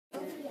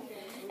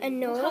and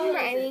know I'm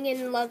rhyming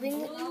and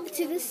loving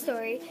to the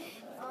story,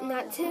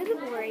 not to the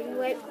boring.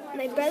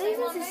 My brothers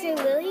and sisters,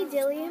 Lily,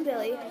 Dilly, and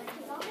Billy,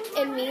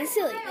 and me,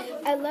 Silly.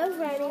 I love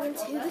rhyming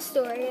to the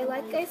story,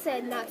 like I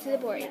said, not to the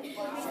boring.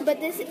 But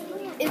is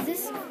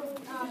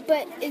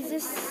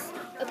this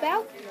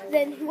about?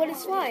 Then what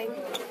is flying?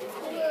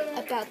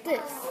 About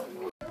this.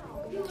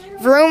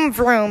 Vroom,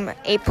 vroom,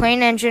 a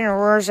plane engine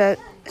roars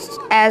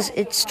as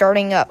it's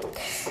starting up.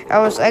 I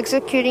was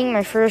executing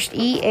my first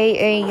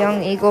EAA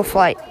Young Eagle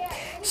flight.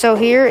 So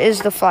here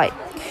is the flight.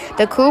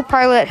 The cool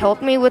pilot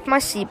helped me with my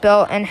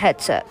seatbelt and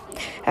headset.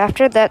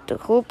 After that, the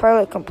cool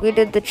pilot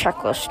completed the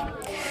checklist.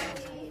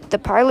 The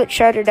pilot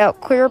shouted out,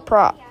 "Clear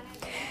prop."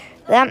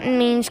 That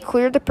means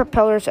clear the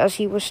propellers as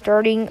he was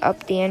starting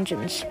up the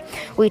engines.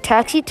 We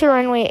taxied to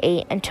runway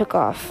 8 and took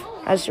off,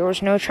 as there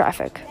was no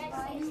traffic.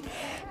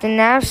 The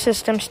nav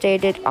system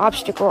stated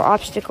obstacle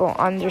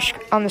on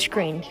the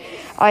screen.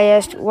 I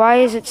asked, why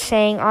is it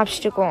saying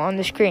obstacle on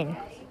the screen?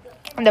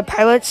 The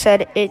pilot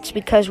said it's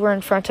because we're in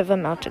front of a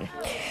mountain.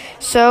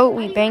 So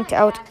we banked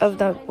out of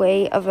the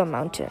way of a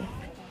mountain.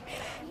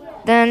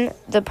 Then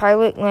the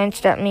pilot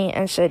glanced at me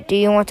and said, "Do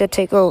you want to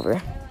take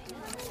over?"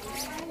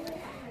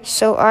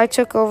 So I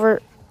took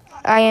over.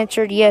 I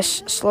answered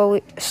yes,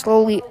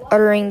 slowly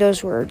uttering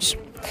those words.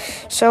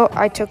 So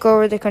I took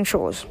over the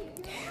controls.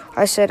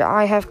 I said,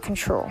 "I have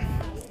control,"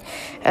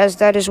 as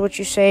that is what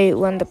you say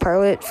when the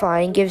pilot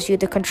flying gives you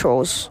the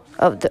controls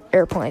of the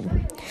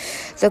airplane.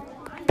 The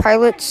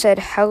pilot said,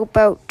 "How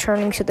about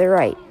turning to the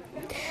right?"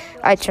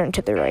 I turned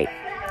to the right.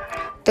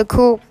 The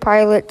cool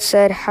pilot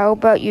said, "How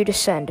about you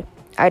descend?"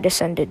 I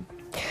descended.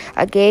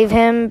 I gave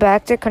him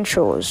back the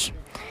controls.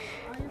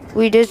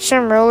 We did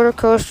some roller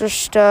coaster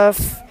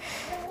stuff,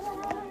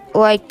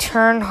 like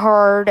turn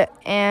hard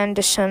and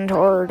descend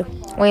hard.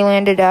 We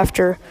landed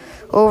after.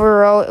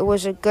 Overall, it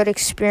was a good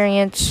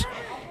experience.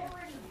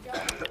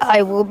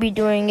 I will be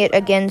doing it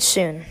again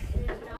soon.